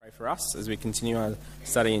for us as we continue our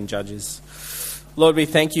study in Judges. Lord, we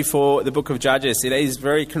thank you for the book of Judges. It is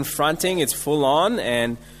very confronting, it's full on,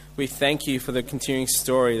 and we thank you for the continuing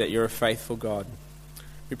story that you're a faithful God.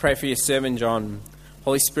 We pray for your servant John.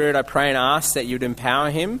 Holy Spirit, I pray and ask that you'd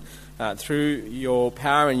empower him through your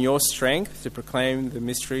power and your strength to proclaim the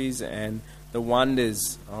mysteries and the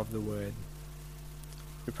wonders of the word.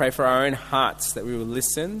 We pray for our own hearts that we will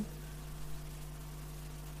listen,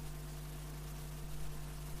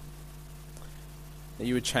 that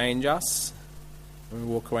you would change us, and we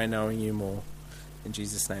walk away knowing you more. In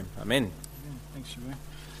Jesus' name, amen. Thanks, Shabir.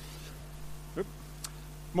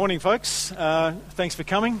 Morning, folks. Thanks for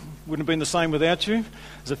coming. Wouldn't have been the same without you.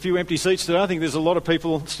 There's a few empty seats today. I think there's a lot of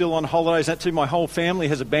people still on holidays. That too, my whole family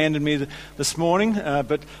has abandoned me this morning.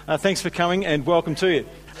 But thanks for coming and welcome to you.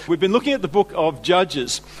 We've been looking at the book of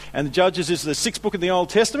Judges, and the Judges is the sixth book in the Old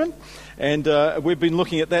Testament, and we've been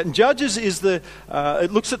looking at that. And Judges is it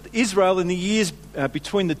looks at Israel in the years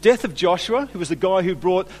between the death of Joshua, who was the guy who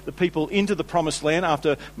brought the people into the Promised Land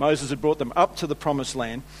after Moses had brought them up to the Promised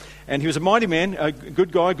Land. And he was a mighty man, a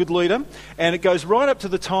good guy, good leader. And it goes right up to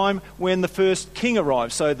the time when the first king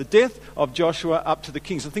arrives. So the death of Joshua up to the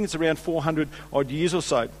kings. I think it's around 400 odd years or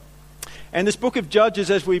so. And this book of Judges,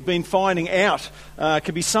 as we've been finding out,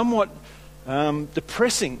 can be somewhat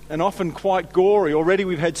depressing and often quite gory. Already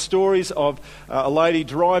we've had stories of a lady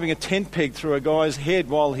driving a tent peg through a guy's head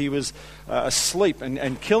while he was asleep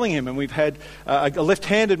and killing him. And we've had a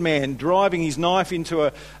left-handed man driving his knife into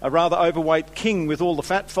a rather overweight king with all the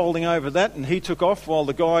fat folding over that, and he took off while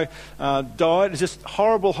the guy died. It's just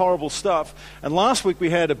horrible, horrible stuff. And last week we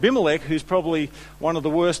had Abimelech, who's probably one of the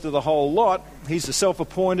worst of the whole lot. He's a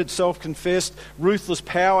self-appointed, self-confessed, ruthless,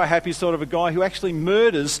 power-happy sort of a guy who actually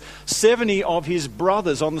murders 70 of his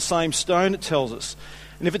brothers on the same stone, it tells us.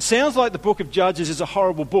 And if it sounds like the book of Judges is a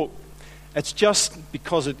horrible book, it's just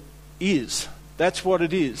because it is. That's what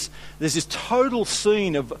it is. There's this total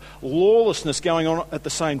scene of lawlessness going on at the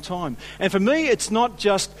same time. And for me, it's not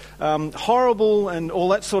just horrible and all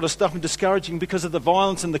that sort of stuff and discouraging because of the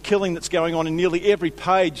violence and the killing that's going on in nearly every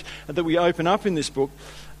page that we open up in this book.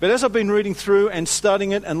 But as I've been reading through and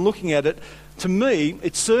studying it and looking at it, to me,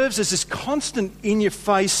 it serves as this constant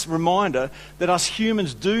in-your-face reminder that us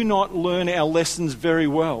humans do not learn our lessons very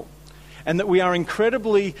well, and that we are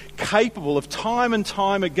incredibly capable of time and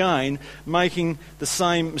time again making the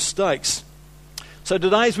same mistakes. So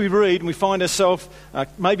today as we read and we find ourselves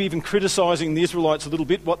maybe even criticising the Israelites a little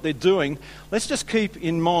bit, what they're doing, let's just keep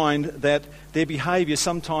in mind that their behaviour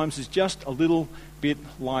sometimes is just a little bit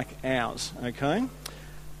like ours, okay?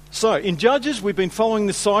 So, in Judges, we've been following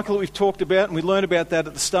this cycle that we've talked about, and we learned about that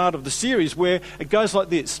at the start of the series, where it goes like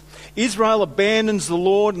this. Israel abandons the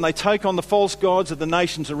Lord, and they take on the false gods of the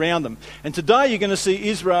nations around them. And today you're going to see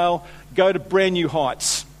Israel go to brand new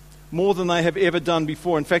heights, more than they have ever done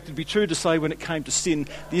before. In fact, it'd be true to say when it came to sin,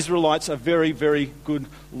 the Israelites are very, very good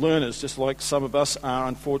learners, just like some of us are,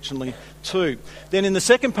 unfortunately, too. Then in the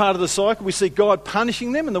second part of the cycle, we see God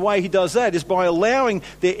punishing them, and the way he does that is by allowing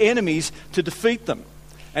their enemies to defeat them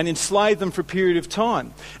and enslave them for a period of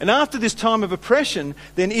time. And after this time of oppression,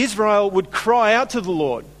 then Israel would cry out to the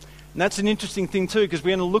Lord. And that's an interesting thing too, because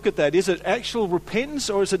we're going to look at that. Is it actual repentance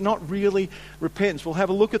or is it not really repentance? We'll have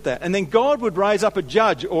a look at that. And then God would raise up a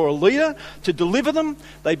judge or a leader to deliver them.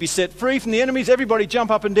 They'd be set free from the enemies. Everybody jump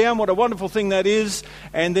up and down. What a wonderful thing that is.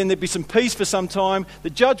 And then there'd be some peace for some time. The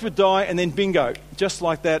judge would die and then bingo. Just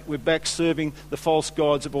like that, we're back serving the false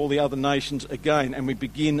gods of all the other nations again. And we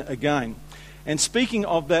begin again. And speaking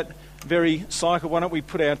of that very cycle, why don't we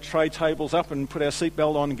put our tray tables up and put our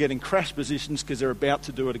seatbelt on and get in crash positions because they're about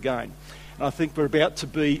to do it again. And I think we're about to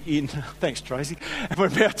be in, thanks Tracy, and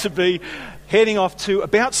we're about to be heading off to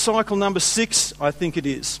about cycle number 6, I think it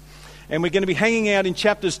is. And we're going to be hanging out in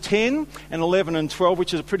chapters 10 and 11 and 12,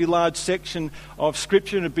 which is a pretty large section of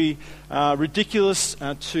Scripture. And it'd be ridiculous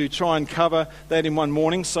to try and cover that in one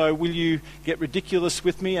morning. So will you get ridiculous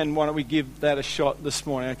with me? And why don't we give that a shot this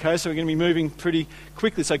morning? Okay, so we're going to be moving pretty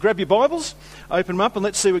quickly. So grab your Bibles, open them up, and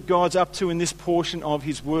let's see what God's up to in this portion of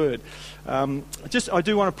his Word. I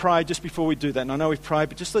do want to pray just before we do that. And I know we've prayed,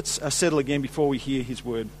 but just let's settle again before we hear his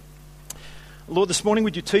Word. Lord, this morning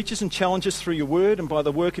would you teach us and challenge us through your word and by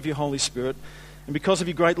the work of your Holy Spirit. And because of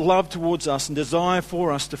your great love towards us and desire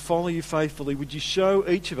for us to follow you faithfully, would you show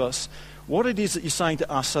each of us what it is that you're saying to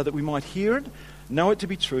us so that we might hear it, know it to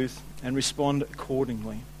be truth, and respond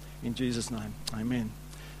accordingly. In Jesus' name, amen.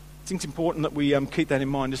 I think it's important that we keep that in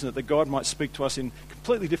mind, isn't it? That God might speak to us in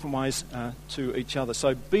completely different ways to each other.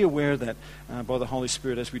 So be aware of that by the Holy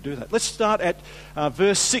Spirit as we do that. Let's start at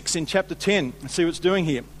verse 6 in chapter 10 and see what it's doing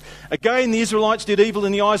here. Again, the Israelites did evil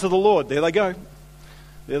in the eyes of the Lord. There they go.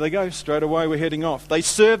 There they go, straight away we're heading off. They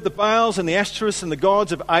served the Baals and the Ashtoreths and the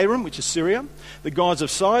gods of Aram, which is Syria, the gods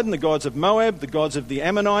of Sidon, the gods of Moab, the gods of the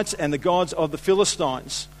Ammonites, and the gods of the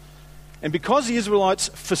Philistines. And because the Israelites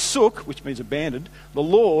forsook, which means abandoned, the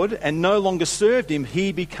Lord and no longer served him,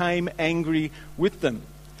 he became angry with them.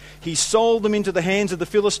 He sold them into the hands of the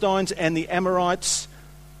Philistines and the Amorites,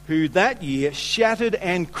 who that year shattered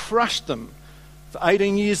and crushed them. For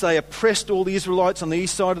 18 years they oppressed all the Israelites on the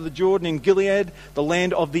east side of the Jordan in Gilead, the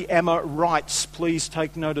land of the Amorites. Please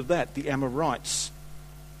take note of that, the Amorites.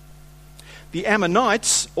 The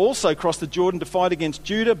Ammonites also crossed the Jordan to fight against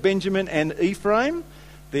Judah, Benjamin and Ephraim.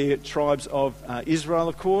 They're tribes of Israel,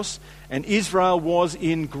 of course. And Israel was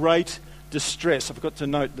in great distress. I forgot to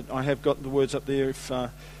note that I have got the words up there if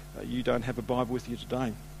you don't have a Bible with you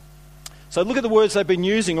today. So look at the words they've been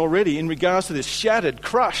using already in regards to this. Shattered,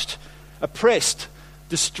 crushed, oppressed,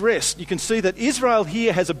 distressed. You can see that Israel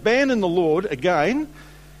here has abandoned the Lord again,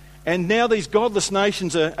 and now these godless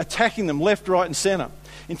nations are attacking them left, right and centre.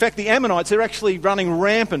 In fact, the Ammonites, they're actually running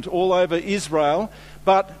rampant all over Israel,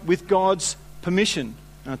 but with God's permission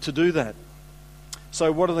to do that.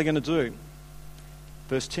 So what are they going to do?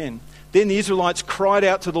 Verse 10. Then the Israelites cried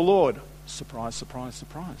out to the Lord. Surprise, surprise,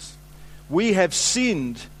 surprise. We have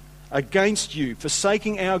sinned against you,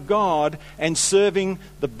 forsaking our God and serving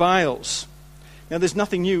the Baals. Now there's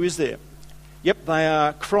nothing new, is there? Yep, they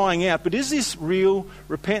are crying out, but is this real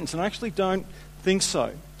repentance? And I actually don't think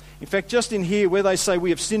so. In fact, just in here where they say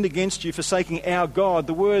we have sinned against you, forsaking our God,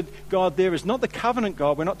 the word God there is not the covenant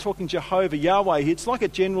God. We're not talking Jehovah, Yahweh here. It's like a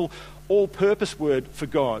general all-purpose word for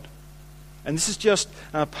God. And this is just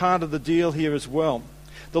part of the deal here as well.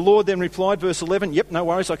 The Lord then replied, verse 11, yep, no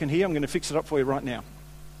worries, I can hear. I'm going to fix it up for you right now.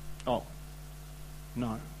 Oh,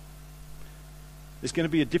 no. There's going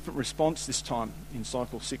to be a different response this time in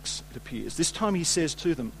cycle 6, it appears. This time he says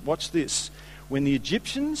to them, watch this, when the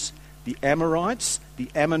Egyptians, the Amorites, the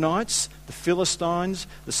Ammonites, the Philistines,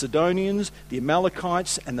 the Sidonians, the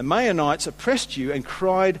Amalekites, and the Maonites oppressed you and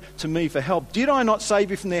cried to me for help, did I not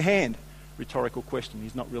save you from their hand? Rhetorical question.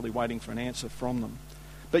 He's not really waiting for an answer from them.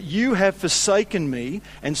 But you have forsaken me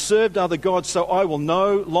and served other gods, so I will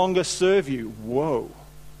no longer serve you. Whoa.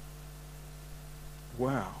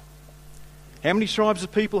 Wow. How many tribes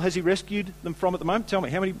of people has he rescued them from at the moment? Tell me,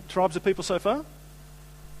 how many tribes of people so far?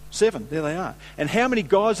 7. There they are. And how many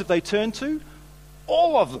gods have they turned to?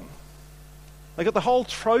 All of them. They've got the whole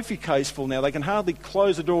trophy case full now. They can hardly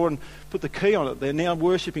close the door and put the key on it. They're now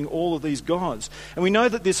worshipping all of these gods. And we know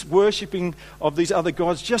that this worshipping of these other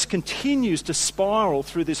gods just continues to spiral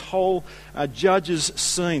through this whole Judges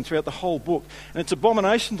scene, throughout the whole book. And it's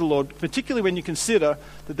abomination to the Lord, particularly when you consider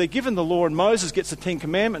that they're given the law and Moses gets the 10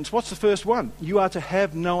 Commandments. What's the first one? You are to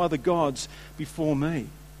have no other gods before me.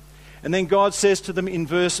 And then God says to them in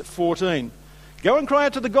verse 14, go and cry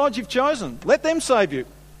out to the gods you've chosen. Let them save you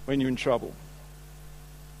when you're in trouble.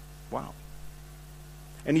 Wow.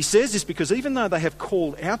 And he says this because even though they have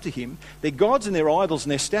called out to him, their gods and their idols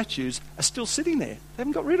and their statues are still sitting there. They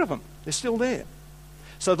haven't got rid of them. They're still there.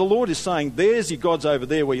 So the Lord is saying, there's your gods over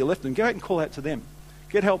there where you left them. Go out and call out to them.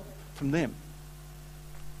 Get help from them.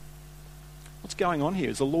 What's going on here?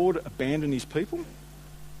 Has the Lord abandoned his people?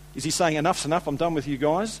 Is he saying, enough's enough, I'm done with you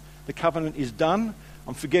guys. The covenant is done.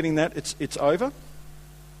 I'm forgetting that. It's over.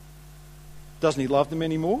 Doesn't he love them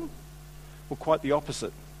anymore? Well, quite the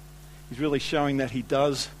opposite. He's really showing that he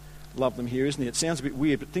does love them here, isn't he? It sounds a bit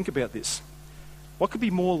weird, but think about this. What could be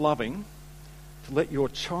more loving to let your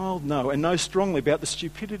child know and know strongly about the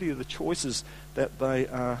stupidity of the choices that they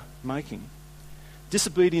are making?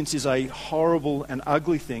 Disobedience is a horrible and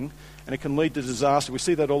ugly thing, and it can lead to disaster. We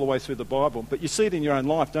see that all the way through the Bible. But you see it in your own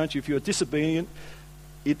life, don't you? If you're disobedient,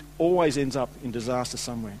 it always ends up in disaster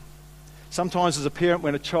somewhere. Sometimes as a parent,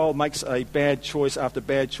 when a child makes a bad choice after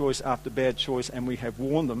bad choice after bad choice and we have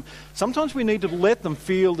warned them, sometimes we need to let them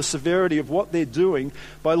feel the severity of what they're doing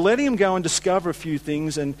by letting them go and discover a few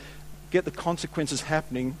things and get the consequences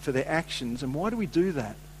happening for their actions. And why do we do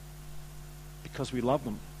that? Because we love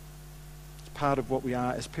them. It's part of what we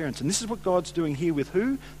are as parents. And this is what God's doing here with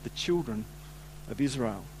who? The children of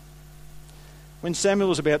Israel. When Samuel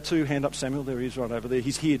was about 2, hand up Samuel, there he is right over there.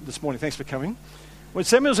 He's here this morning. Thanks for coming. When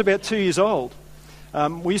Samuel was about 2 years old,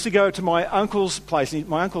 we used to go to my uncle's place.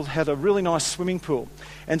 My uncle had a really nice swimming pool.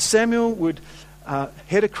 And Samuel would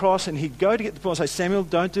head across and he'd go to get the pool and say, Samuel,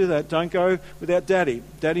 don't do that. Don't go without Daddy.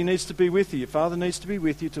 Daddy needs to be with you. Your father needs to be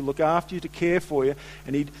with you to look after you, to care for you.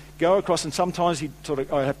 And he'd go across and sometimes I'd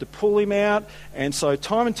have to pull him out. And so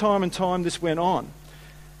time and time this went on.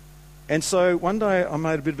 And so one day I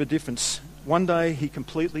made a bit of a difference. One day he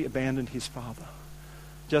completely abandoned his father.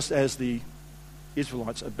 Just as the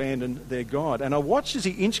Israelites abandoned their God. And I watched as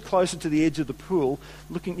he inched closer to the edge of the pool,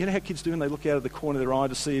 looking, you know how kids do when they look out of the corner of their eye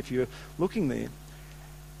to see if you're looking there.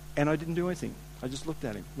 And I didn't do anything. I just looked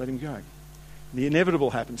at him, let him go. The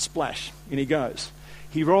inevitable happens, splash, in he goes.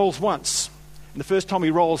 He rolls once. And the first time he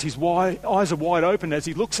rolls, his eyes are wide open as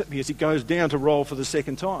he looks at me as he goes down to roll for the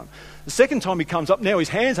second time. The second time he comes up, now his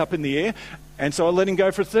hand's up in the air, and so I let him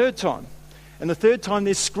go for a third time. And the third time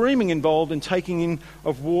there's screaming involved and taking in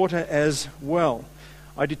of water as well.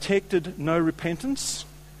 I detected no repentance,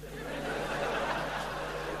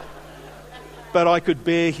 but I could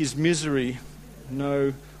bear his misery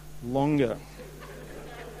no longer.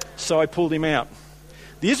 So I pulled him out.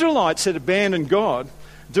 The Israelites had abandoned God,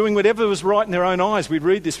 doing whatever was right in their own eyes. We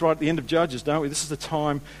read this right at the end of Judges, don't we? This is the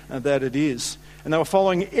time that it is. And they were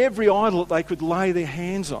following every idol that they could lay their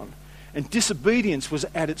hands on. And disobedience was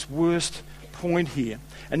at its worst point here.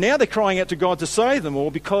 And now they're crying out to God to save them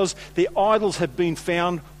all because their idols have been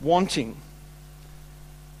found wanting.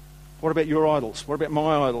 What about your idols? What about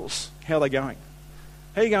my idols? How are they going?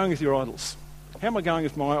 How are you going with your idols? How am I going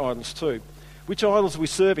with my idols too? Which idols are we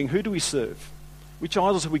serving? Who do we serve? Which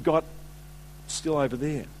idols have we got still over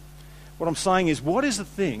there? What I'm saying is, what is the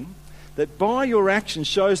thing that by your actions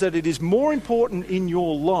shows that it is more important in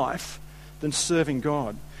your life than serving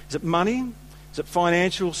God? Is it money? Is it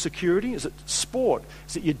financial security? Is it sport?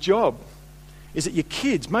 Is it your job? Is it your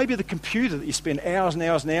kids? Maybe the computer that you spend hours and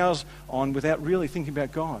hours and hours on without really thinking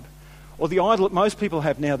about God? Or the idol that most people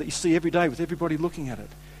have now that you see every day with everybody looking at it.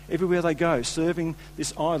 Everywhere they go, serving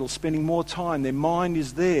this idol, spending more time. Their mind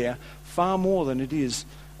is there far more than it is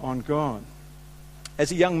on God.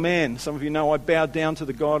 As a young man, some of you know, I bowed down to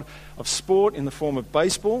the God of sport in the form of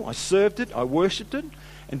baseball. I served it, I worshipped it.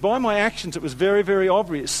 And by my actions, it was very, very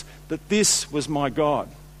obvious that this was my God.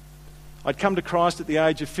 I'd come to Christ at the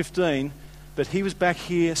age of 15, but he was back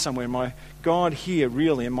here somewhere. My God here,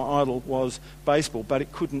 really, and my idol was baseball, but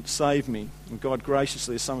it couldn't save me. And God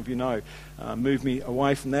graciously, as some of you know, moved me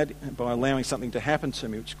away from that by allowing something to happen to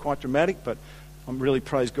me, which is quite dramatic, but I'm really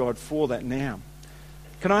praise God for that now.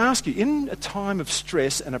 Can I ask you, in a time of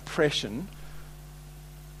stress and oppression,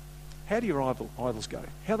 how do your idols go?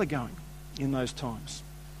 How are they going in those times?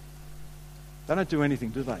 They don't do anything,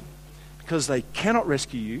 do they? Because they cannot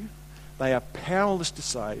rescue you, they are powerless to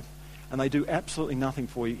save, and they do absolutely nothing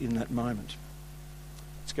for you in that moment.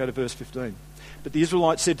 Let's go to verse 15. But the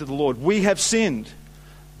Israelites said to the Lord, "We have sinned.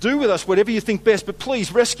 Do with us whatever you think best, but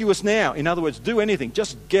please rescue us now." In other words, do anything.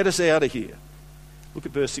 Just get us out of here. Look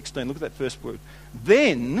at verse 16. Look at that first word.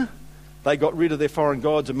 Then they got rid of their foreign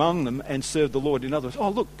gods among them and served the Lord. In other words, oh,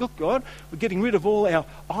 look, God, we're getting rid of all our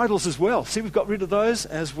idols as well. See, we've got rid of those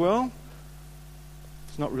as well.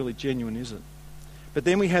 It's not really genuine, is it? But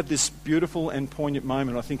then we have this beautiful and poignant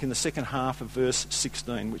moment, I think, in the second half of verse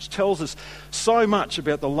 16, which tells us so much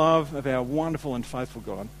about the love of our wonderful and faithful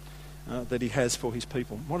God that he has for his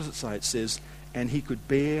people. What does it say? It says, "And he could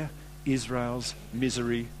bear Israel's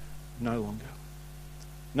misery no longer."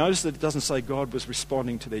 Notice that it doesn't say God was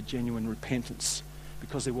responding to their genuine repentance,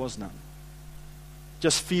 because there was none.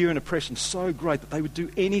 Just fear and oppression so great that they would do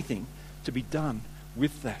anything to be done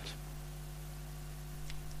with that.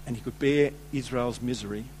 And he could bear Israel's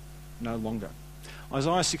misery no longer.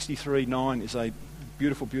 Isaiah 63:9 is a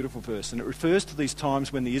beautiful, beautiful verse, and it refers to these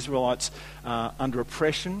times when the Israelites are under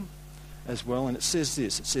oppression as well. And it says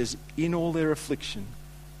this, it says, "In all their affliction,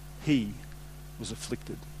 he was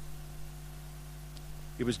afflicted."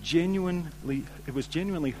 It was genuinely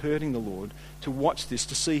hurting the Lord to watch this,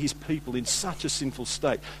 to see his people in such a sinful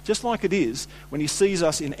state. Just like it is when he sees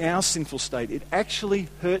us in our sinful state, it actually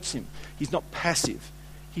hurts him. He's not passive.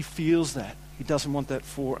 He feels that. He doesn't want that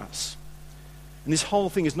for us. And this whole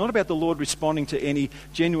thing is not about the Lord responding to any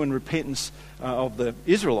genuine repentance of the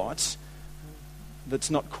Israelites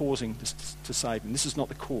that's not causing this to save him. This is not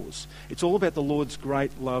the cause. It's all about the Lord's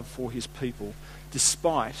great love for his people,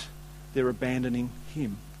 despite their abandoning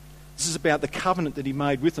him. This is about the covenant that he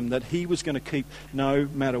made with them, that he was going to keep no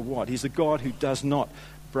matter what. He's a God who does not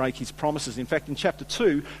break his promises. In fact, in chapter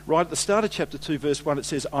 2, right at the start of chapter 2, verse 1, it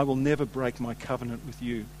says, "I will never break my covenant with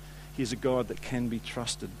you." He's a God that can be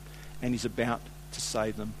trusted, and he's about to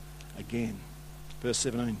save them again. Verse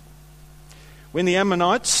 17. When the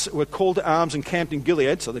Ammonites were called to arms and camped in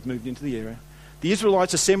Gilead, so they've moved into the area, the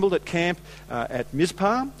Israelites assembled at camp at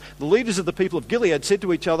Mizpah. The leaders of the people of Gilead said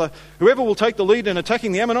to each other, "Whoever will take the lead in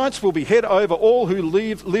attacking the Ammonites will be head over all who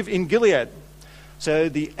live in Gilead." So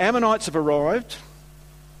the Ammonites have arrived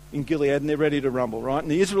in Gilead and they're ready to rumble, right?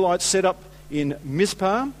 And the Israelites set up in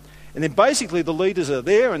Mizpah. And then basically the leaders are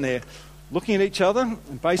there and they're looking at each other.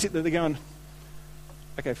 And basically they're going,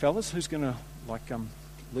 "Okay, fellas, who's going to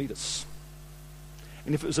lead us?"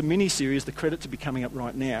 And if it was a mini-series, the credits would be coming up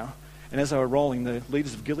right now. And as they were rolling, the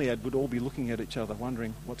leaders of Gilead would all be looking at each other,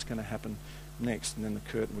 wondering what's going to happen next. And then the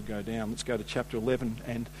curtain would go down. Let's go to chapter 11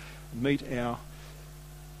 and meet our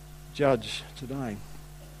judge today.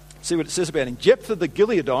 See what it says about him. Jephthah the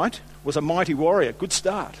Gileadite was a mighty warrior. Good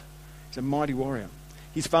start. He's a mighty warrior.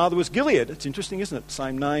 His father was Gilead. It's interesting, isn't it?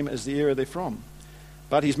 Same name as the area they're from.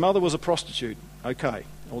 But his mother was a prostitute. Okay,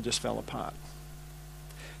 all just fell apart.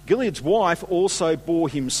 Gilead's wife also bore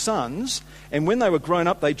him sons, and when they were grown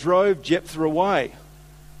up, they drove Jephthah away.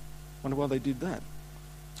 Wonder why they did that.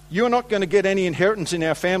 You are not going to get any inheritance in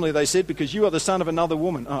our family, they said, because you are the son of another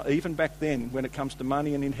woman. Oh, even back then, when it comes to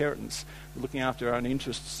money and inheritance, we're looking after our own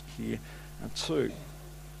interests here too.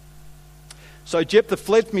 So Jephthah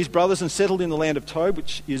fled from his brothers and settled in the land of Tob,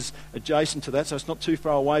 which is adjacent to that, so it's not too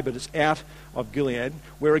far away, but it's out of Gilead,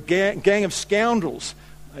 where a gang of scoundrels,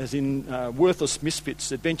 as in worthless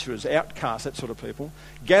misfits, adventurers, outcasts, that sort of people,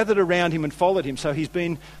 gathered around him and followed him. So he's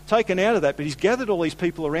been taken out of that, but he's gathered all these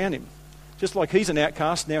people around him. Just like he's an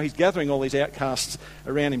outcast, now he's gathering all these outcasts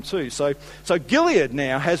around him too. So Gilead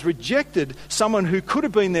now has rejected someone who could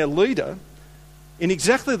have been their leader in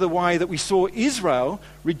exactly the way that we saw Israel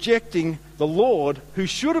rejecting the Lord who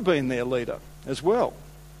should have been their leader as well.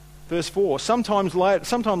 Verse 4, sometime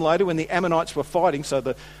later when the Ammonites were fighting, so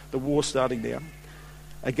the war starting there,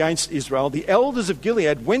 against Israel, the elders of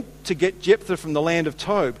Gilead went to get Jephthah from the land of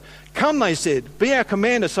Tob. Come, they said, be our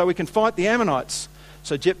commander so we can fight the Ammonites.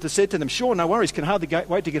 So Jephthah said to them, sure, no worries, can hardly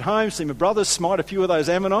wait to get home, see my brothers, smite a few of those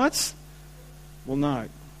Ammonites. Well, no.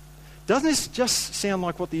 Doesn't this just sound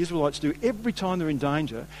like what the Israelites do every time they're in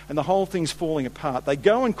danger and the whole thing's falling apart? They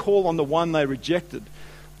go and call on the one they rejected,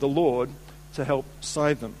 the Lord, to help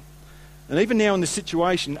save them. And even now in this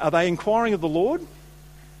situation, are they inquiring of the Lord?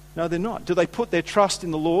 No, they're not. Do they put their trust in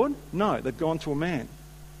the Lord? No, they've gone to a man.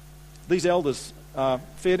 These elders are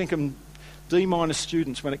fair income D-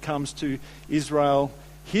 students when it comes to Israel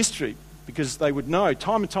history, because they would know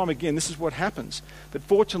time and time again this is what happens. But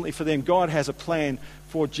fortunately for them, God has a plan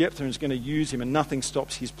for Jephthah and is going to use him, and nothing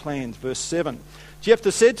stops his plans. Verse 7.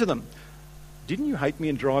 Jephthah said to them, didn't you hate me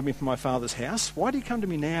and drive me from my father's house? Why do you come to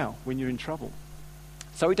me now when you're in trouble?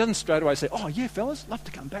 So he doesn't straight away say, oh yeah, fellas, love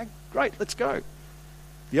to come back. Great, let's go.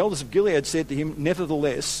 The elders of Gilead said to him,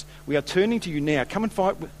 nevertheless, we are turning to you now. Come and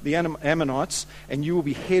fight with the Ammonites, and you will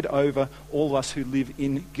be head over all of us who live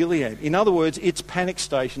in Gilead. In other words, it's panic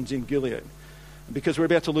stations in Gilead, because we're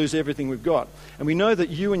about to lose everything we've got. And we know that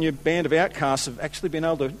you and your band of outcasts have actually been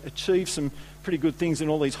able to achieve some pretty good things in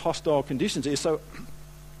all these hostile conditions here. So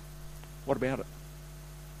what about it?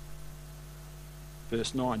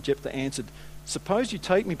 Verse 9, Jephthah answered, suppose you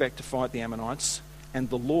take me back to fight the Ammonites, and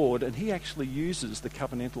the Lord, and he actually uses the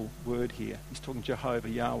covenantal word here. He's talking Jehovah,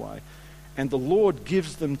 Yahweh. And the Lord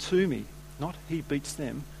gives them to me. Not he beats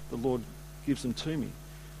them, the Lord gives them to me.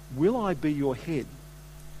 Will I be your head?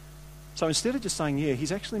 So instead of just saying, yeah,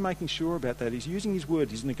 he's actually making sure about that. He's using his word.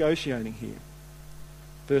 He's negotiating here.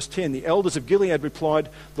 Verse 10, the elders of Gilead replied,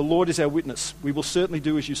 the Lord is our witness. We will certainly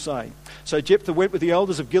do as you say. So Jephthah went with the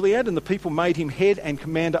elders of Gilead, and the people made him head and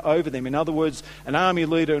commander over them. In other words, an army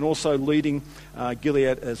leader and also leading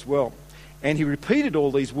Gilead as well. And he repeated all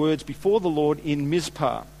these words before the Lord in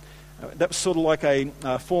Mizpah. That was sort of like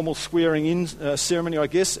a formal swearing-in ceremony, I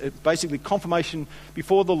guess. Basically confirmation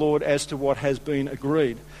before the Lord as to what has been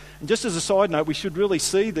agreed. And just as a side note, we should really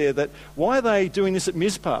see there that why are they doing this at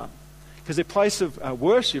Mizpah? Because their place of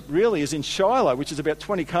worship really is in Shiloh, which is about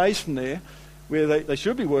 20 k's from there, where they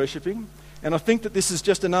should be worshipping. And I think that this is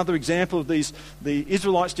just another example of the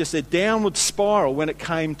Israelites, just their downward spiral when it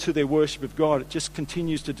came to their worship of God. It just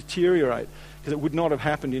continues to deteriorate, because it would not have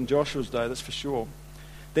happened in Joshua's day, that's for sure.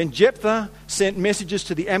 Then Jephthah sent messages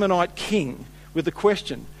to the Ammonite king with the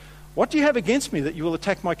question, what do you have against me that you will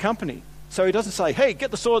attack my company? So he doesn't say, hey,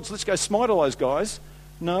 get the swords, let's go smite all those guys.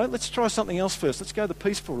 No, let's try something else first. Let's go the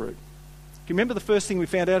peaceful route. Do you remember the first thing we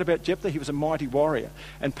found out about Jephthah? He was a mighty warrior.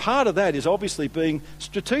 And part of that is obviously being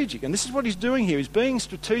strategic. And this is what he's doing here. He's being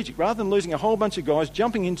strategic. Rather than losing a whole bunch of guys,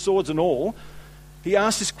 jumping in swords and all, he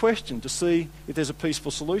asks this question to see if there's a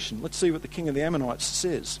peaceful solution. Let's see what the king of the Ammonites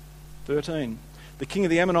says. 13. The king of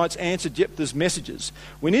the Ammonites answered Jephthah's messages.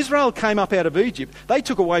 When Israel came up out of Egypt, they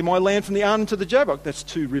took away my land from the Arnon to the Jabbok, that's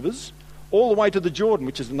 2 rivers, all the way to the Jordan,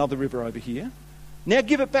 which is another river over here. Now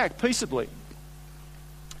give it back peaceably.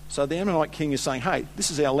 So the Ammonite king is saying, hey,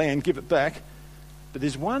 this is our land, give it back. But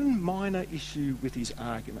there's one minor issue with his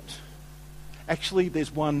argument. Actually,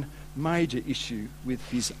 there's one major issue with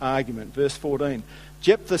his argument. Verse 14.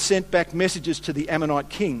 Jephthah sent back messages to the Ammonite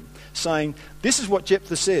king, saying, this is what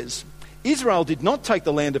Jephthah says. Israel did not take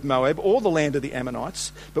the land of Moab or the land of the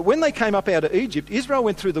Ammonites, but when they came up out of Egypt, Israel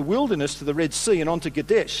went through the wilderness to the Red Sea and on to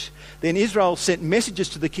Kadesh. Then Israel sent messages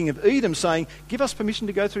to the king of Edom saying, "Give us permission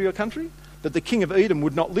to go through your country?" But the king of Edom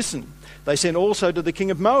would not listen. They sent also to the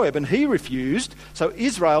king of Moab, and he refused, so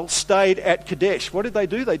Israel stayed at Kadesh. What did they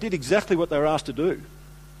do? They did exactly what they were asked to do.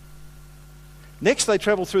 Next, they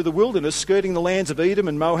travelled through the wilderness, skirting the lands of Edom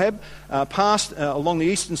and Moab, passed along the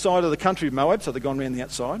eastern side of the country of Moab, so they'd gone around the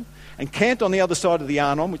outside, and camped on the other side of the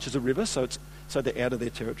Arnon, which is a river, so they're out of their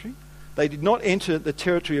territory. They did not enter the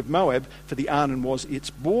territory of Moab, for the Arnon was its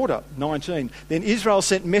border. 19. Then Israel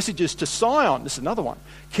sent messages to Sihon, this is another one,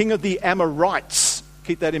 king of the Amorites.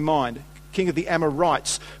 Keep that in mind. King of the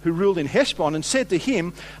Amorites, who ruled in Heshbon, and said to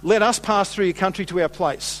him, "Let us pass through your country to our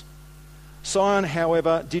place." Sihon,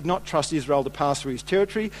 however, did not trust Israel to pass through his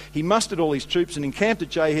territory. He mustered all his troops and encamped at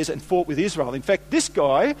Jahaz and fought with Israel. In fact, this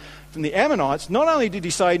guy from the Ammonites, not only did he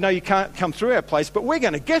say, "No, you can't come through our place, but we're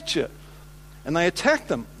going to get you." And they attacked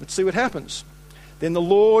them. Let's see what happens. Then the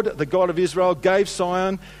Lord, the God of Israel, gave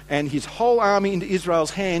Sihon and his whole army into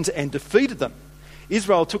Israel's hands and defeated them.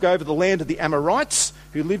 Israel took over the land of the Amorites,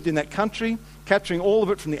 who lived in that country, capturing all of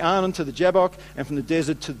it from the Arnon to the Jabbok and from the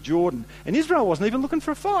desert to the Jordan. And Israel wasn't even looking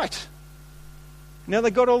for a fight. Now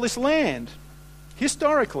they got all this land,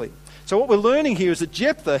 historically. So what we're learning here is that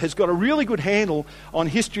Jephthah has got a really good handle on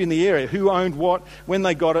history in the area, who owned what, when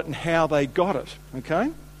they got it, and how they got it.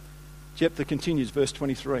 Okay? Jephthah continues, verse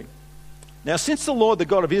 23. Now, since the Lord, the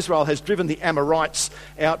God of Israel, has driven the Amorites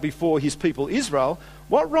out before his people Israel,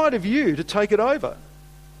 what right have you to take it over?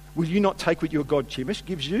 Will you not take what your God Chemosh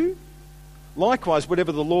gives you? Likewise,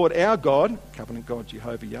 whatever the Lord our God, covenant God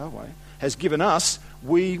Jehovah Yahweh, has given us,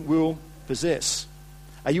 we will possess.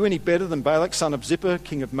 Are you any better than Balak, son of Zippor,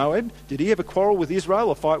 king of Moab? Did he ever quarrel with Israel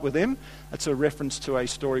or fight with them? That's a reference to a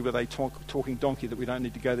story with a talking donkey that we don't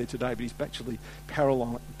need to go there today, but he's actually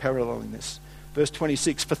paralleling this. Verse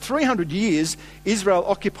 26, for 300 years, Israel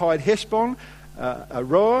occupied Heshbon,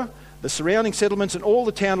 Aroer, the surrounding settlements, and all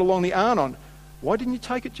the town along the Arnon. Why didn't you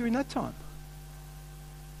take it during that time?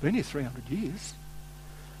 Been here 300 years.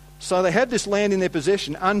 So they had this land in their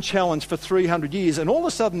possession, unchallenged for 300 years, and all of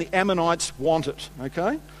a sudden the Ammonites want it.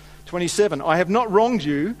 Okay? 27, I have not wronged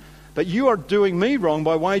you, but you are doing me wrong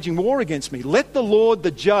by waging war against me. Let the Lord,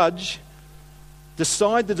 the judge,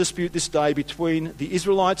 decide the dispute this day between the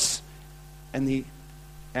Israelites and the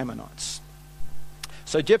Ammonites.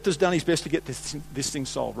 So Jephthah's done his best to get this thing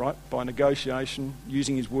solved, right? By negotiation,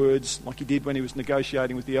 using his words like he did when he was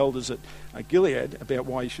negotiating with the elders at Gilead about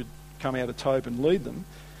why he should come out of Tob and lead them.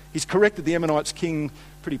 He's corrected the Ammonites' king,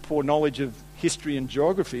 pretty poor knowledge of history and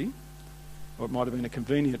geography, or it might have been a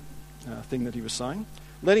convenient thing that he was saying,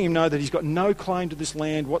 letting him know that he's got no claim to this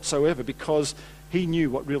land whatsoever because he knew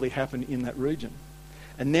what really happened in that region.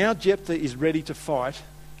 And now Jephthah is ready to fight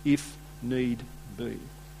if need be.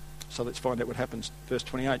 So let's find out what happens. Verse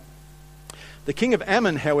 28. The king of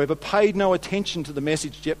Ammon, however, paid no attention to the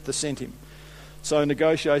message Jephthah sent him. So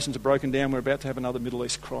negotiations are broken down. We're about to have another Middle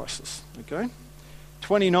East crisis. Okay?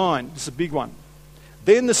 29, this is a big one.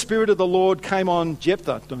 Then the Spirit of the Lord came on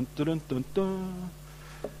Jephthah. Dun, dun, dun, dun, dun.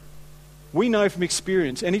 We know from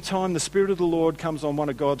experience, anytime the Spirit of the Lord comes on one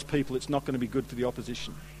of God's people, it's not going to be good for the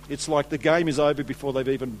opposition. It's like the game is over before they've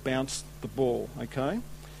even bounced the ball, okay?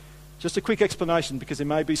 Just a quick explanation, because there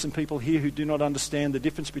may be some people here who do not understand the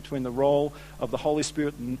difference between the role of the Holy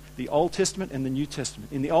Spirit in the Old Testament and the New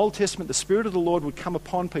Testament. In the Old Testament, the Spirit of the Lord would come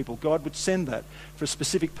upon people. God would send that for a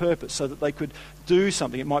specific purpose so that they could do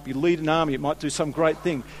something. It might be lead an army. It might do some great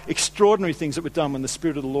thing. Extraordinary things that were done when the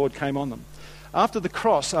Spirit of the Lord came on them. After the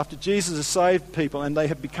cross, after Jesus has saved people and they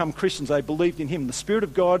have become Christians, they believed in him, the Spirit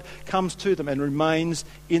of God comes to them and remains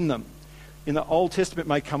in them. In the Old Testament, it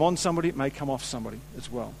may come on somebody, it may come off somebody as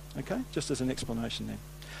well. Okay? Just as an explanation there.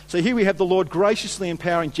 So here we have the Lord graciously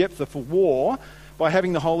empowering Jephthah for war by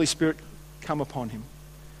having the Holy Spirit come upon him.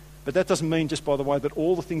 But that doesn't mean, just by the way, that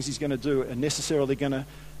all the things he's going to do are necessarily going to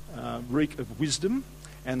reek of wisdom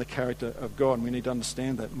and the character of God. And we need to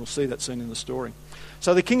understand that, and we'll see that soon in the story.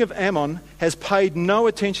 So the king of Ammon has paid no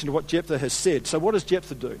attention to what Jephthah has said. So what does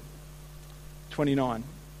Jephthah do? 29.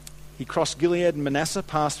 He crossed Gilead and Manasseh,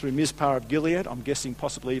 passed through Mizpah of Gilead, I'm guessing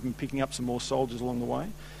possibly even picking up some more soldiers along the way.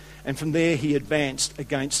 And from there he advanced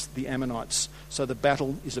against the Ammonites. So the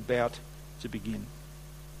battle is about to begin.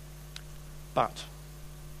 But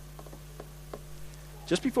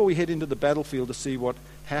just before we head into the battlefield to see what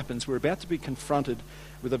happens, we're about to be confronted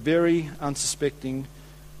with a very unsuspecting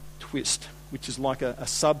twist, which is like a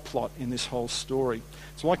subplot in this whole story.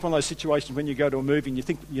 It's like one of those situations when you go to a movie and you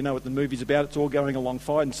think you know what the movie's about, it's all going along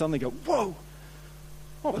fine, and suddenly you go, whoa,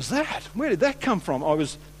 What was that? Where did that come from? I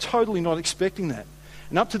was totally not expecting that.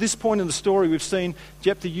 And up to this point in the story, we've seen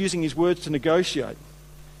Jephthah using his words to negotiate.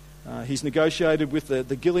 He's negotiated with the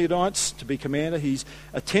Gileadites to be commander. He's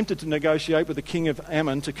attempted to negotiate with the king of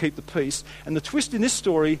Ammon to keep the peace. And the twist in this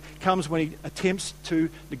story comes when he attempts to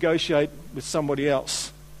negotiate with somebody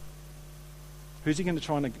else. Who's he going to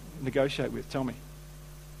try and negotiate with? Tell me.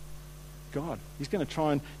 God. He's going to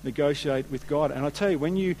try and negotiate with God. And I tell you,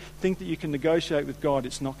 when you think that you can negotiate with God,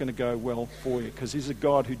 it's not going to go well for you, because he's a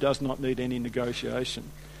God who does not need any negotiation.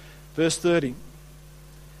 Verse 30.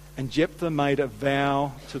 And Jephthah made a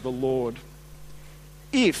vow to the Lord.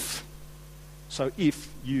 If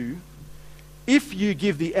you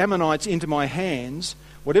give the Ammonites into my hands,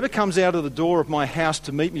 whatever comes out of the door of my house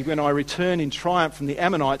to meet me when I return in triumph from the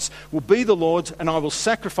Ammonites will be the Lord's, and I will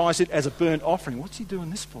sacrifice it as a burnt offering. What's he doing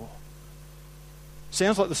this for?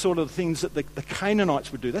 Sounds like the sort of things that the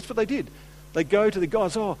Canaanites would do. That's what they did. They go to the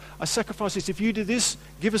gods, I sacrifice this. If you do this,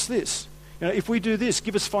 give us this. If we do this,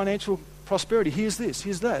 give us financial prosperity. Here's this,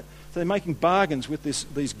 here's that. So they're making bargains with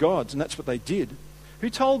these gods, and that's what they did. Who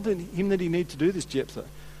told him that he needed to do this, Jephthah?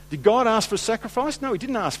 Did God ask for a sacrifice? No, he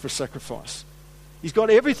didn't ask for a sacrifice. He's got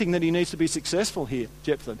everything that he needs to be successful here,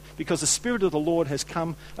 Jephthah, because the Spirit of the Lord has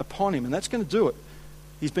come upon him, and that's going to do it.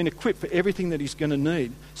 He's been equipped for everything that he's going to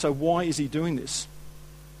need. So why is he doing this?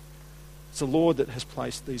 It's the Lord that has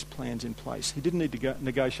placed these plans in place. He didn't need to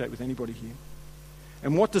negotiate with anybody here.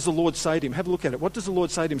 And what does the Lord say to him? Have a look at it. What does the Lord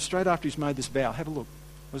say to him straight after he's made this vow? Have a look.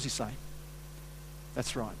 What does he say?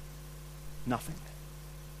 That's right. Nothing.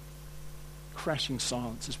 Crashing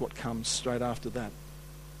silence is what comes straight after that.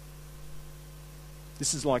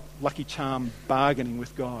 This is like Lucky Charm bargaining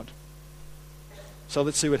with God. So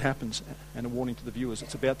let's see what happens. And a warning to the viewers,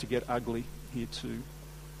 it's about to get ugly here too.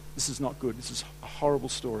 This is not good. This is a horrible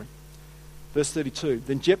story. Verse 32,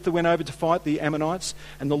 Then Jephthah went over to fight the Ammonites,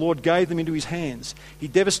 and the Lord gave them into his hands. He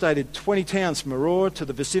devastated 20 towns from Aroer to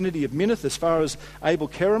the vicinity of Minnith as far as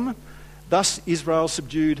Abel-Keram. Thus Israel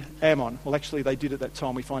subdued Ammon. Well, actually, they did at that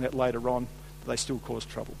time. We find out later on that they still caused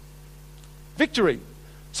trouble. Victory.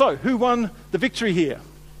 So, who won the victory here?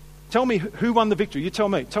 Tell me who won the victory. You tell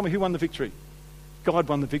me. Tell me who won the victory. God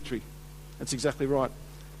won the victory. That's exactly right.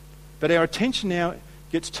 But our attention now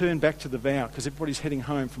gets turned back to the vow, because everybody's heading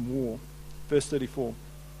home from war. Verse 34.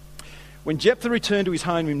 When Jephthah returned to his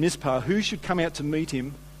home in Mizpah, who should come out to meet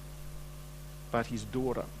him but his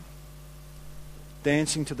daughter,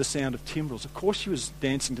 dancing to the sound of timbrels? Of course she was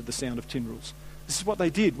dancing to the sound of timbrels. This is what they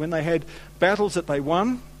did. When they had battles that they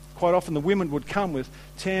won, quite often the women would come with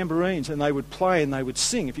tambourines and they would play and they would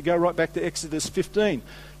sing. If you go right back to Exodus 15,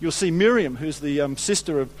 you'll see Miriam, who's the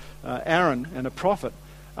sister of Aaron and a prophet.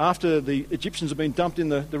 After the Egyptians have been dumped in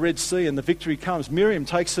the Red Sea and the victory comes, Miriam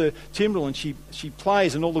takes her timbrel and she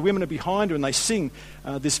plays, and all the women are behind her and they sing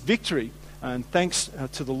this victory and thanks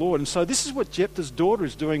to the Lord. And so this is what Jephthah's daughter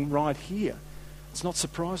is doing right here. It's not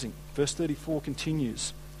surprising. Verse 34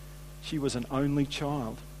 continues. She was an only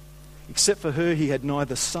child. Except for her, he had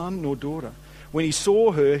neither son nor daughter. When he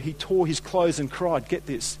saw her, he tore his clothes and cried, get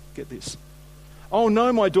this. Oh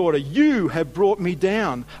no, my daughter, you have brought me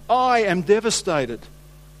down. I am devastated.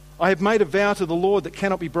 I have made a vow to the Lord that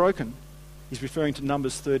cannot be broken. He's referring to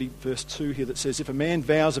Numbers 30, verse 2 here, that says, If a man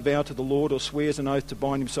vows a vow to the Lord or swears an oath to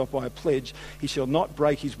bind himself by a pledge, he shall not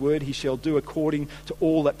break his word. He shall do according to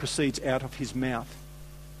all that proceeds out of his mouth.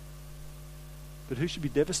 But who should be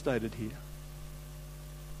devastated here?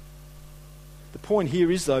 The point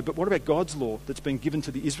here is, though, but what about God's law that's been given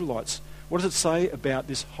to the Israelites? What does it say about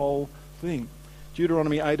this whole thing?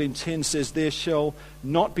 Deuteronomy 18:10 says, There shall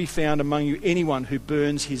not be found among you anyone who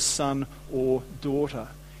burns his son or daughter.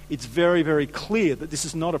 It's very, very clear that this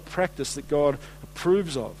is not a practice that God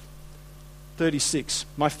approves of. 36,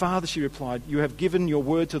 My father, she replied, you have given your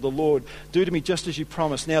word to the Lord. Do to me just as you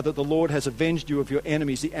promised, now that the Lord has avenged you of your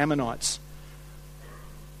enemies, the Ammonites.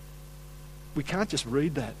 We can't just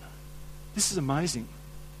read that. This is amazing.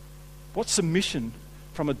 What submission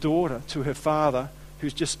from a daughter to her father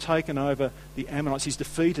who's just taken over the Ammonites. He's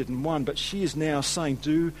defeated and won, but she is now saying,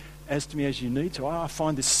 do as to me as you need to. I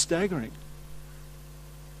find this staggering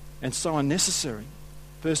and so unnecessary.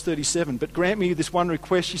 Verse 37, But grant me this one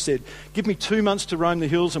request, she said. Give me 2 months to roam the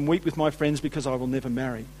hills and weep with my friends, because I will never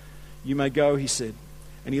marry. You may go, he said.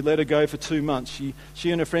 And he let her go for 2 months.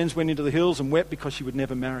 She and her friends went into the hills and wept because she would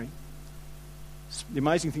never marry. The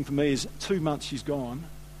amazing thing for me is 2 months she's gone,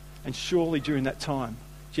 and surely during that time,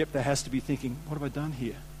 Jephthah has to be thinking, what have I done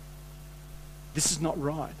here? This is not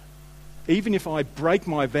right. Even if I break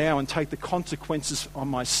my vow and take the consequences on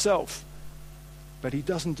myself. But he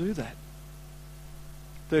doesn't do that.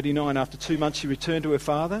 39, after 2 months she returned to her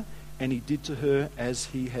father, and he did to her as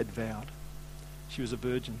he had vowed. She was a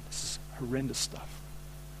virgin. This is horrendous stuff.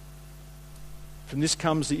 From this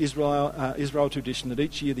comes the Israel tradition that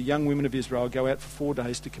each year the young women of Israel go out for 4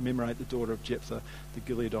 days to commemorate the daughter of Jephthah the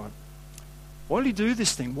Gileadite. Why did he do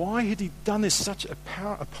this thing? Why had he done this such a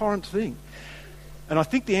abhorrent thing? And I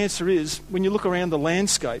think the answer is, when you look around the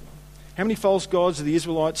landscape, how many false gods have the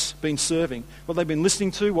Israelites been serving? What they've been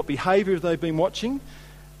listening to, what behaviour they've been watching.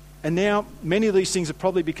 And now many of these things have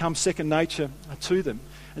probably become second nature to them.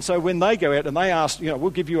 And so when they go out and they ask, we'll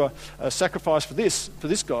give you a sacrifice for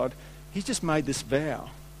this God, he's just made this vow.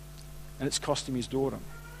 And it's cost him his daughter.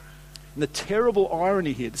 And the terrible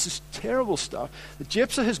irony here, this is terrible stuff, that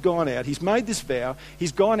Jephthah has gone out, he's made this vow,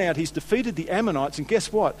 he's gone out, he's defeated the Ammonites, and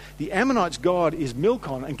guess what? The Ammonites' god is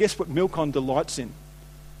Milcom, and guess what Milcom delights in?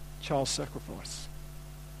 Child sacrifice.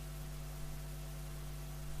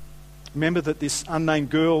 Remember that this unnamed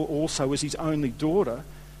girl also was his only daughter,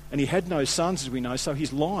 and he had no sons, as we know, so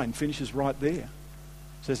his line finishes right there.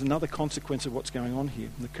 So there's another consequence of what's going on here,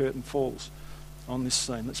 and the curtain falls on this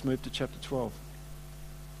scene. Let's move to chapter 12.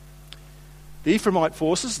 The Ephraimite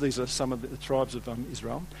forces, these are some of the tribes of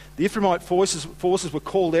Israel, the Ephraimite forces were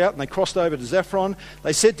called out and they crossed over to Zaphron.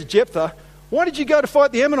 They said to Jephthah, "Why did you go to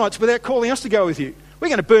fight the Ammonites without calling us to go with you? We're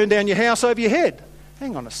going to burn down your house over your head."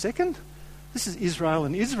 Hang on a second. This is Israel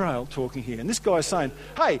and Israel talking here. And this guy's saying,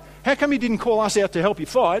 "Hey, how come you didn't call us out to help you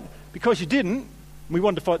fight? Because you didn't. We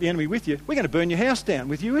wanted to fight the enemy with you. We're going to burn your house down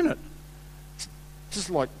with you in it." This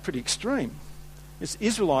is like pretty extreme. It's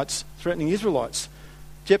Israelites threatening Israelites.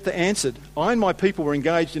 Jephthah answered, "I and my people were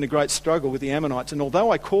engaged in a great struggle with the Ammonites, and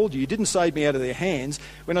although I called you, you didn't save me out of their hands.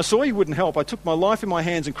 When I saw you wouldn't help, I took my life in my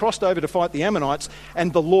hands and crossed over to fight the Ammonites,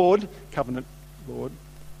 and the Lord, covenant Lord,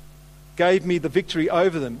 gave me the victory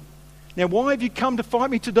over them. Now why have you come to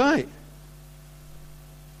fight me today?"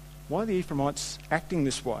 Why are the Ephraimites acting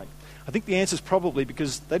this way? I think the answer is probably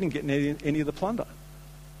because they didn't get any of the plunder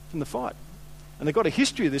from the fight. And they've got a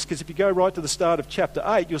history of this, because if you go right to the start of chapter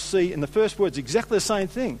 8, you'll see in the first words exactly the same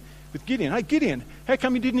thing with Gideon. "Hey, Gideon, how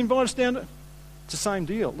come you didn't invite us down to..." It's the same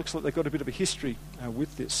deal. It looks like they've got a bit of a history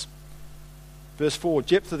with this. Verse 4,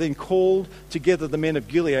 Jephthah then called together the men of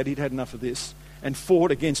Gilead, he'd had enough of this, and fought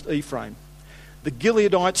against Ephraim. The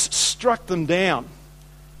Gileadites struck them down.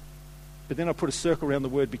 But then I put a circle around the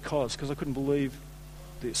word because I couldn't believe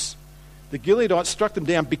this. The Gileadites struck them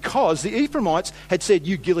down because the Ephraimites had said,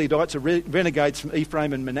 "You Gileadites are renegades from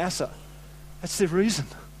Ephraim and Manasseh." That's their reason.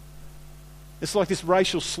 It's like this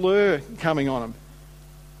racial slur coming on them.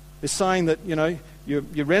 They're saying that,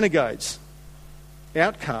 you're renegades,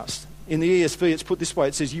 outcasts. In the ESV, it's put this way.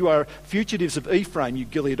 It says, "You are fugitives of Ephraim, you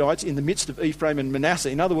Gileadites, in the midst of Ephraim and Manasseh."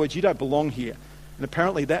 In other words, you don't belong here. And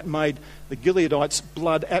apparently that made the Gileadites'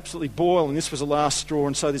 blood absolutely boil, and this was the last straw,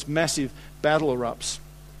 and so this massive battle erupts.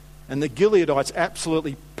 And the Gileadites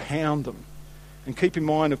absolutely pound them. And keep in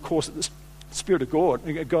mind, of course, that the Spirit of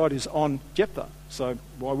God is on Jephthah, so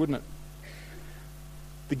why wouldn't it?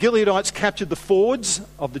 The Gileadites captured the fords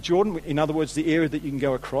of the Jordan, in other words, the area that you can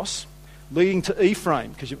go across, leading to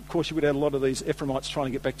Ephraim, because of course you would have a lot of these Ephraimites trying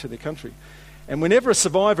to get back to their country. And whenever a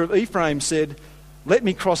survivor of Ephraim said, "Let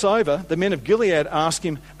me cross over," the men of Gilead asked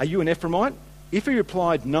him, "Are you an Ephraimite?" If he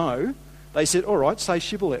replied no, they said, "All right, say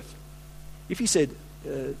Shibboleth." If he said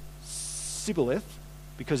Sibboleth,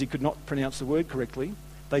 because he could not pronounce the word correctly,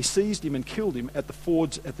 they seized him and killed him at the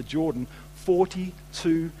fords at the Jordan.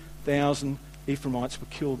 42,000 Ephraimites were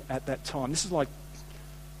killed at that time. This is like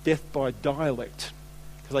death by dialect,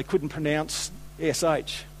 because they couldn't pronounce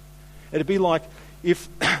SH. It'd be like if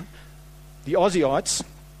the Aussieites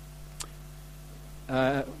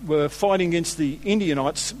were fighting against the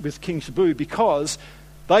Indianites with King Shabu because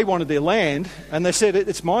they wanted their land, and they said,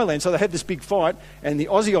 "It's my land," so they had this big fight, and the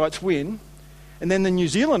Aussieites win. And then the New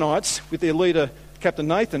Zealandites, with their leader, Captain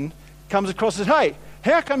Nathan, comes across and says, "Hey,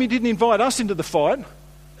 how come you didn't invite us into the fight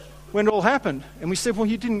when it all happened?" And we said, "Well,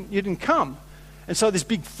 you didn't come." And so this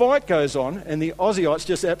big fight goes on, and the Aussieites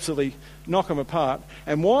just absolutely knock them apart.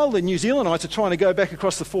 And while the New Zealandites are trying to go back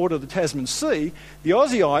across the ford of the Tasman Sea, the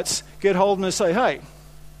Aussieites get hold of them and say, "Hey,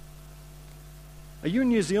 are you a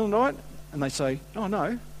New Zealandite?" And they say, "Oh, no."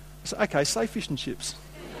 I say, "Okay, say fish and chips."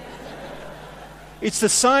 It's the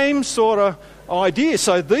same sort of idea.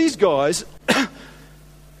 So these guys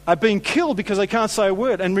are being killed because they can't say a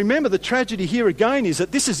word. And remember, the tragedy here again is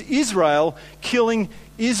that this is Israel killing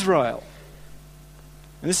Israel.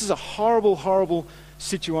 And this is a horrible, horrible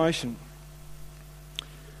situation.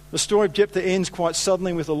 The story of Jephthah ends quite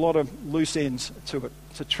suddenly with a lot of loose ends to it.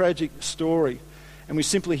 It's a tragic story. And we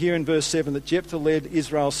simply hear in verse 7 that Jephthah led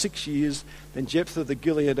Israel 6 years. Then Jephthah the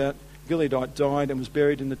Gileadite, died and was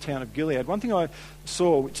buried in the town of Gilead. One thing I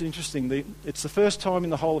saw, which is interesting, it's the first time in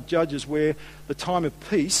the whole of Judges where the time of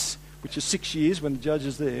peace, which is 6 years when the judge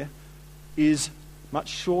is there, is much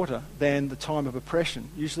shorter than the time of oppression.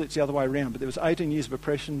 Usually it's the other way around, but there was 18 years of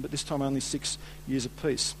oppression, but this time only 6 years of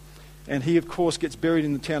peace. And he, of course, gets buried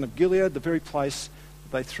in the town of Gilead, the very place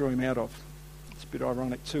that they threw him out of. It's a bit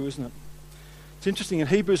ironic too, isn't it? It's interesting, in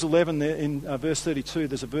Hebrews 11, there in verse 32,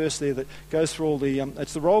 there's a verse there that goes through all the...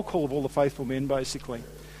 it's the roll call of all the faithful men, basically.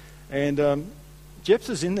 And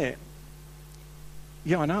Jephthah's in there.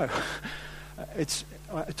 Yeah, I know. It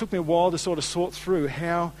took me a while to sort of sort through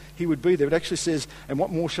how he would be there. It actually says, and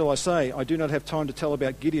what more shall I say? I do not have time to tell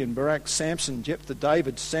about Gideon, Barak, Samson, Jephthah,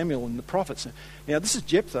 David, Samuel, and the prophets. Now, this is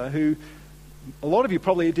Jephthah, who a lot of you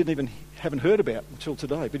probably haven't heard about until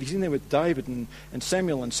today, but he's in there with David and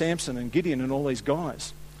Samuel and Samson and Gideon and all these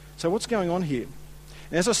guys. So what's going on here?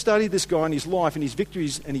 And as I studied this guy and his life and his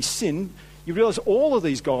victories and his sin, you realise all of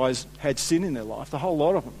these guys had sin in their life, the whole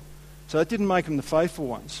lot of them. So that didn't make them the faithful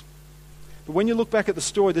ones. But when you look back at the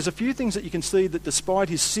story, there's a few things that you can see that despite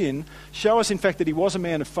his sin, show us in fact that he was a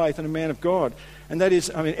man of faith and a man of God. And that is,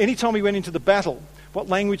 any time he went into the battle, what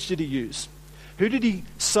language did he use? Who did he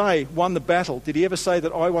say won the battle? Did he ever say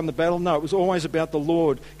that I won the battle? No, it was always about the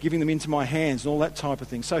Lord giving them into my hands and all that type of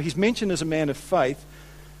thing. So he's mentioned as a man of faith,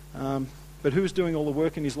 but who's doing all the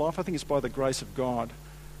work in his life? I think it's by the grace of God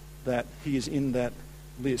that he is in that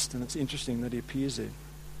list, and it's interesting that he appears there.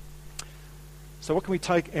 So what can we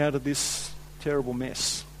take out of this terrible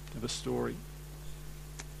mess of a story?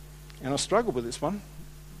 And I struggled with this one.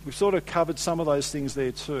 We've sort of covered some of those things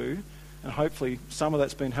there too, and hopefully some of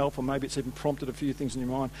that's been helpful. Maybe it's even prompted a few things in your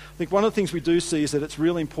mind. I think one of the things we do see is that it's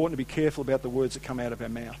really important to be careful about the words that come out of our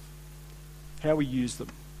mouth, how we use them.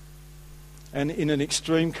 And in an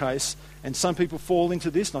extreme case, and some people fall into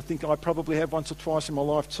this, and I think I probably have once or twice in my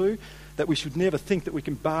life too, that we should never think that we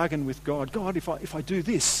can bargain with God. God, if I do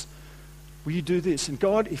this, will you do this? And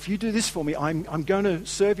God, if you do this for me, I'm going to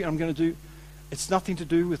serve you. I'm going to do... It's nothing to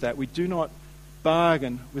do with that. We do not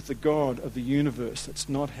bargain with the God of the universe. That's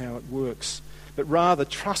not how it works. But rather,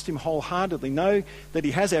 trust him wholeheartedly. Know that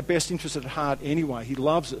he has our best interest at heart anyway. He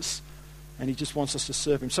loves us, and he just wants us to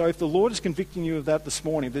serve him. So if the Lord is convicting you of that this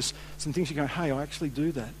morning, if there's some things you're going, hey, I actually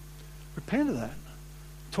do that, repent of that.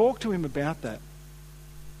 Talk to him about that.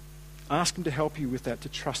 Ask him to help you with that, to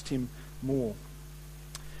trust him more.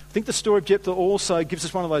 I think the story of Jephthah also gives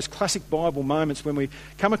us one of those classic Bible moments when we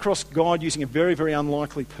come across God using a very, very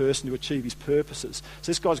unlikely person to achieve his purposes.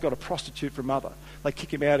 So this guy's got a prostitute for a mother. They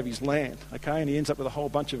kick him out of his land, okay, and he ends up with a whole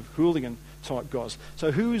bunch of hooligan-type guys.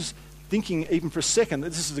 So who's thinking even for a second that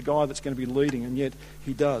this is a guy that's going to be leading, and yet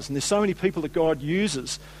he does. And there's so many people that God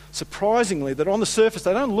uses, surprisingly, that on the surface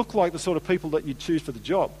they don't look like the sort of people that you'd choose for the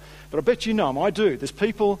job. But I bet you know them, I do. There's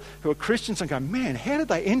people who are Christians and go, man, how did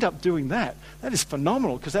they end up doing that? That is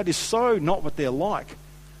phenomenal, because that is so not what they're like.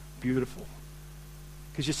 Beautiful.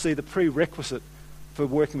 Because you see, the prerequisite for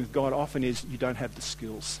working with God often is you don't have the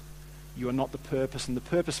skills. You are not the purpose, and the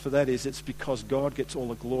purpose for that is it's because God gets all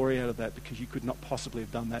the glory out of that, because you could not possibly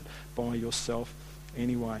have done that by yourself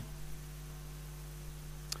anyway.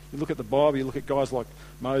 You look at the Bible, you look at guys like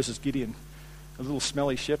Moses, Gideon, a little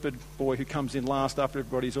smelly shepherd boy who comes in last after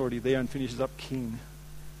everybody's already there and finishes up king.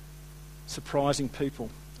 Surprising people,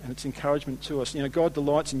 and it's encouragement to us. You know, God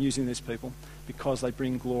delights in using these people because they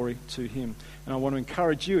bring glory to him. And I want to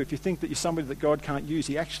encourage you, if you think that you're somebody that God can't use,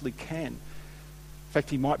 he actually can. In fact,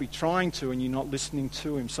 he might be trying to and you're not listening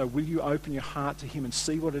to him. So will you open your heart to him and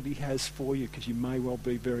see what it he has for you, because you may well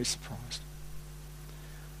be very surprised.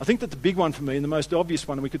 I think that the big one for me, and the most obvious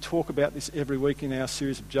one, and we could talk about this every week in our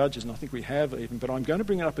series of Judges, and I think we have even, but I'm going to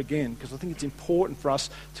bring it up again because I think it's important for us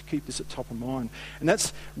to keep this at top of mind. And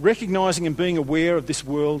that's recognising and being aware of this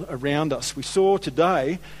world around us. We saw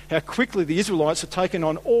today how quickly the Israelites have taken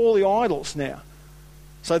on all the idols now.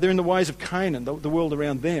 So they're in the ways of Canaan, the world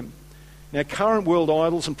around them. Now, current world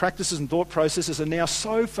idols and practices and thought processes are now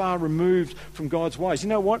so far removed from God's ways. You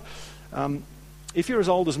know what? If you're as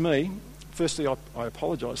old as me, firstly, I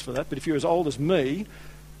apologise for that, but if you're as old as me,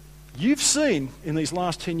 you've seen in these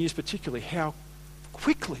last 10 years particularly how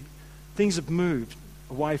quickly things have moved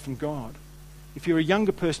away from God. If you're a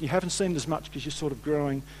younger person, you haven't seen it as much because you're sort of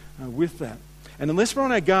growing with that. And unless we're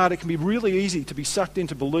on our guard, it can be really easy to be sucked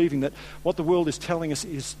into believing that what the world is telling us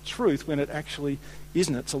is truth when it actually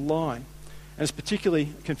isn't. It's a lie. And it's particularly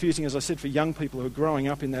confusing, as I said, for young people who are growing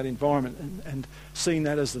up in that environment and seeing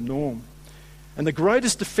that as the norm. And the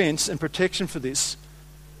greatest defence and protection for this,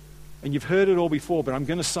 and you've heard it all before, but I'm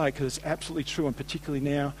going to say it because it's absolutely true, and particularly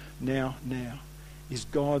now, is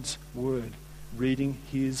God's word. reading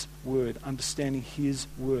his word, understanding his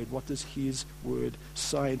word. What does his word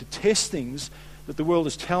say? And to test things that the world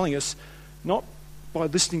is telling us, not by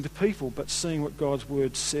listening to people, but seeing what God's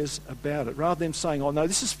word says about it. Rather than saying, oh no,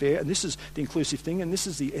 this is fair, and this is the inclusive thing, and this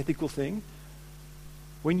is the ethical thing.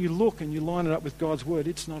 When you look and you line it up with God's word,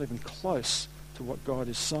 it's not even close to what God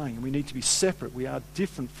is saying. And we need to be separate. We are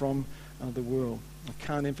different from the world. I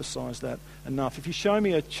can't emphasize that enough. If you show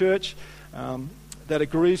me a church that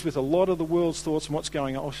agrees with a lot of the world's thoughts and what's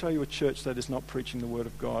going on, I'll show you a church that is not preaching the word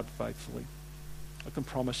of God faithfully. I can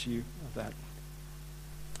promise you that.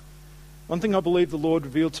 One thing I believe the Lord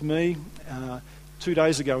revealed to me 2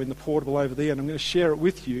 days ago in the portable over there, and I'm going to share it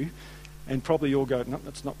with you, and probably you'll go, no,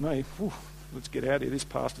 that's not me. Whew, let's get out of here. This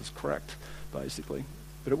pastor's cracked, basically.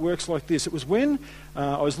 But it works like this. It was when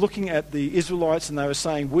I was looking at the Israelites and they were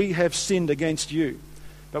saying, we have sinned against you.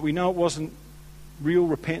 But we know it wasn't real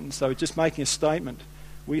repentance. They were just making a statement.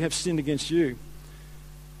 We have sinned against you.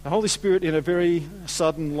 The Holy Spirit, in a very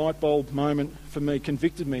sudden light bulb moment for me,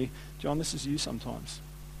 convicted me. John, this is you sometimes.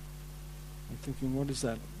 I'm thinking, what is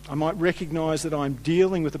that? I might recognise that I'm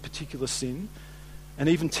dealing with a particular sin and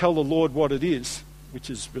even tell the Lord what it is,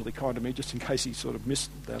 which is really kind of me, just in case he sort of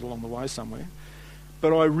missed that along the way somewhere.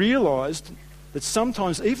 But I realised that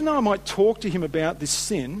sometimes, even though I might talk to him about this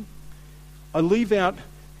sin, I leave out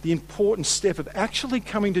the important step of actually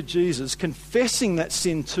coming to Jesus, confessing that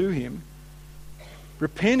sin to him,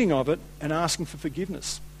 repenting of it, and asking for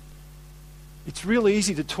forgiveness. It's really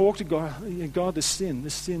easy to talk to God, God, this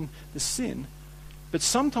sin. But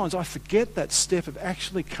sometimes I forget that step of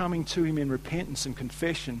actually coming to him in repentance and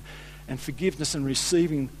confession and forgiveness and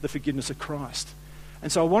receiving the forgiveness of Christ.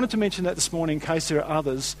 And so I wanted to mention that this morning in case there are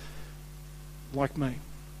others like me.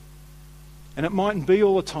 And it mightn't be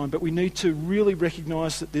all the time, but we need to really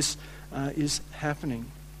recognise that this is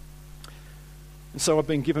happening. And so I've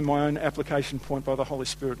been given my own application point by the Holy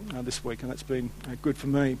Spirit this week, and that's been good for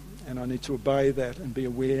me, and I need to obey that and be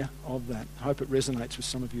aware of that. I hope it resonates with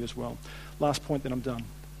some of you as well. Last point, then I'm done.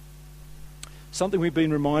 Something we've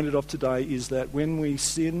been reminded of today is that when we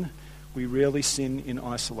sin, we rarely sin in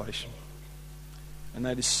isolation. And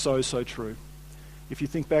that is so, so true. If you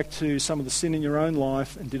think back to some of the sin in your own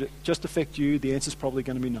life, and did it just affect you, the answer's probably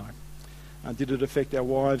going to be no. Did it affect our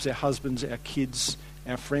wives, our husbands, our kids,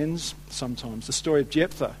 our friends? Sometimes. The story of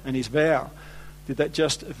Jephthah and his vow, did that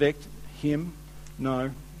just affect him?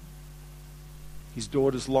 No. His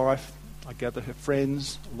daughter's life, I gather her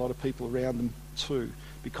friends, a lot of people around them too,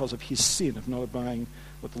 because of his sin of not obeying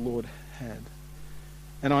what the Lord had.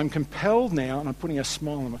 And I'm compelled now, and I'm putting a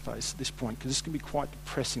smile on my face at this point, because this can be quite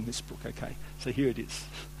depressing, this book, okay? So here it is.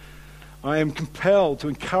 I am compelled to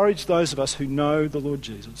encourage those of us who know the Lord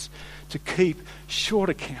Jesus to keep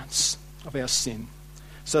short accounts of our sin,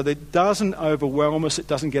 so that it doesn't overwhelm us, it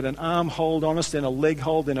doesn't get an arm hold on us, then a leg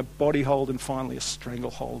hold, then a body hold, and finally a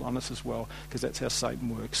strangle hold on us as well, because that's how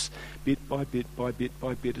Satan works, bit by bit by bit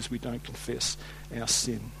by bit, as we don't confess our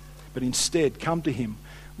sin. But instead, come to him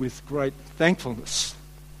with great thankfulness.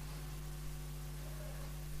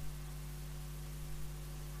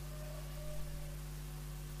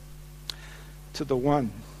 To the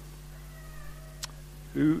one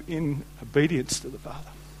who, in obedience to the Father,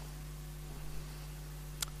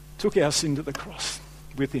 took our sin to the cross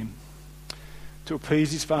with him to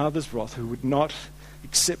appease his Father's wrath, who would not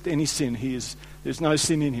accept any sin. There's no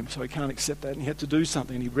sin in him, so he can't accept that. And he had to do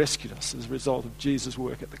something, and he rescued us as a result of Jesus'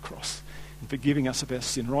 work at the cross in forgiving us of our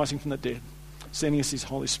sin, rising from the dead, sending us his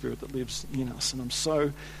Holy Spirit that lives in us. And I'm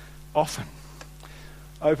so often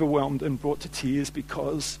overwhelmed and brought to tears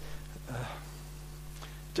because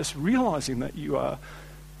just realising that you are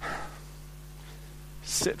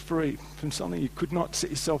set free from something you could not set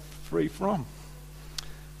yourself free from.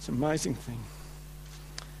 It's an amazing thing.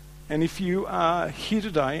 And if you are here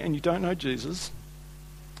today and you don't know Jesus,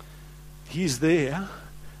 he's there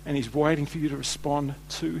and he's waiting for you to respond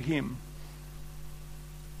to him.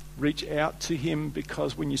 Reach out to him,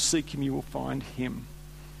 because when you seek him, you will find him.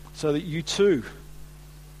 So that you too,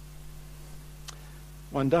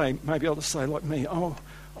 one day, may be able to say like me, oh,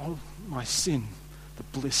 my sin, the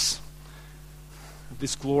bliss of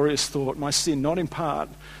this glorious thought, my sin, not in part,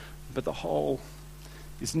 but the whole,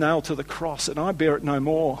 is nailed to the cross, and I bear it no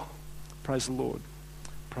more. Praise the Lord.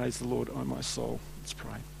 Praise the Lord, O my soul. Let's pray.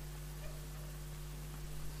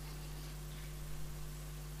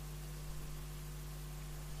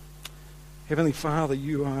 Heavenly Father,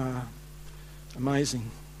 you are amazing.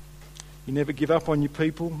 You never give up on your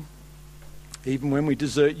people, even when we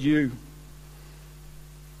desert you.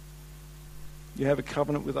 You have a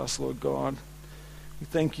covenant with us, Lord God. We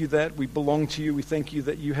thank you that we belong to you. We thank you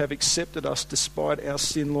that you have accepted us despite our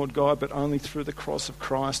sin, Lord God, but only through the cross of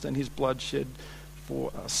Christ and his blood shed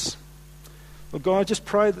for us. Lord God, I just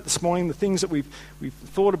pray that this morning the things that we've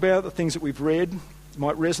thought about, the things that we've read,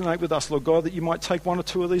 might resonate with us, Lord God, that you might take one or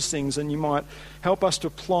two of these things and you might help us to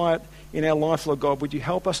apply it in our life, Lord God. Would you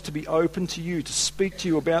help us to be open to you, to speak to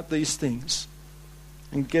you about these things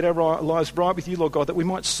and get our lives right with you, Lord God, that we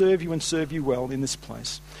might serve you and serve you well in this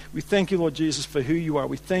place. We thank you, Lord Jesus, for who you are.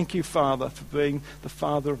 We thank you, Father, for being the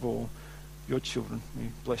Father of all your children. We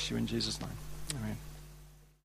bless you in Jesus' name. Amen.